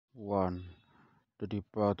1. The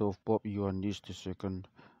departure of Pope Youannis II,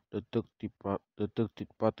 the 13th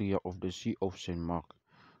Patriarch of the See of St. Mark.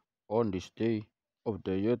 On this day of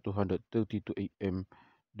the year 232 AM,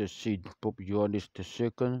 the Saint Pope Youannis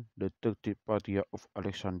II, the 13th Patriarch of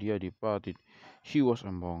Alexandria, departed. He was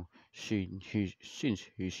among since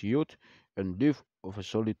his youth and lived of a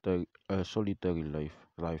solitary life.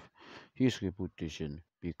 His reputation,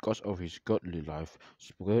 because of his godly life,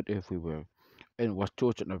 spread everywhere, and was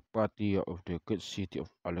chosen a patriarch of the great city of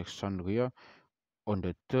Alexandria on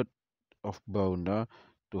the 3rd of Bauna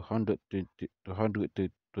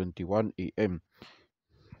 221 AM.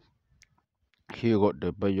 He wrote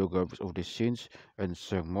the biographies of the saints and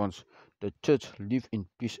sermons. The church lived in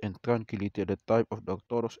peace and tranquility at the time of the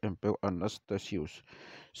Orthodox Emperor Anastasius.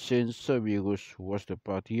 Saint Severus was the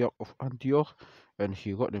patriarch of Antioch, and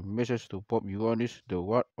he wrote a message to Pope Youannis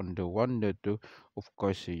on the one letter of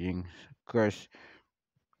Christ, saying, Christ,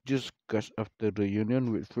 just Christ after the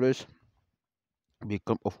union with flesh,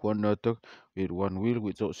 become of one nature, with one will,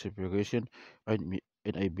 without separation, and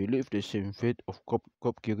I believe the same faith of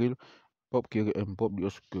Pope Kirill, and Pope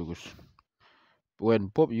Dioscorus. When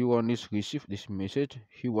Pope Youannis received this message,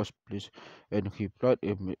 he was pleased and replied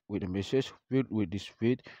with a message filled with this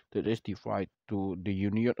faith that testified to the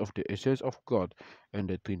union of the essence of God and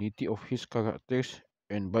the Trinity of His characters,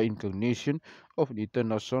 and by incarnation of the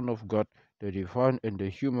eternal Son of God, the divine and the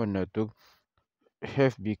human nature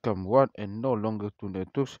have become one and no longer two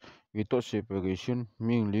natures without separation,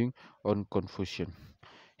 mingling, or confusion.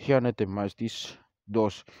 He anathematized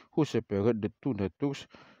those who separate the two natures,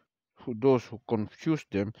 those who confuse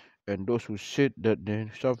them, and those who said that the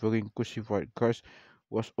suffering crucified Christ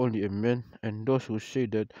was only a man, and those who say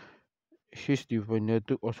that his divine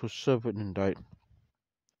nature also suffered and died.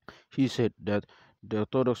 He said that the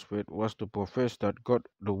Orthodox faith was to profess that God,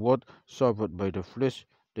 the Word, suffered by the flesh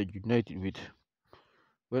that united with.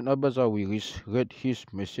 When Abazawiris read his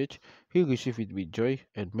message, he received it with joy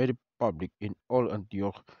and made it public in all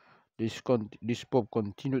Antioch. This Pope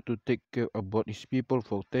continued to take care about his people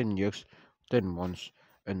for 10 years, 10 months,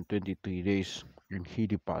 and 23 days, and he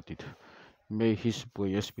departed. May his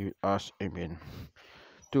prayers be with us. Amen.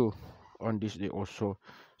 2. On this day also,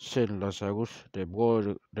 Saint Lazarus, the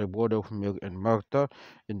brother of Mary and Martha,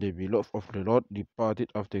 and the beloved of the Lord, departed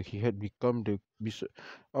after he had become the bishop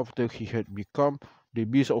of Cyprus,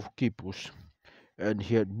 and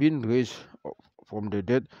he had been raised from the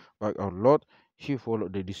dead by our Lord. He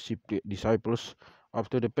followed the disciples.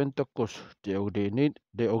 After the Pentecost, they ordained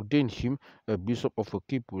him a bishop of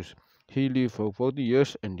Cyprus. He lived for 40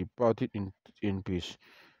 years and departed in peace.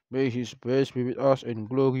 May his praise be with us, and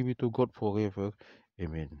glory be to God forever.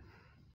 Amen.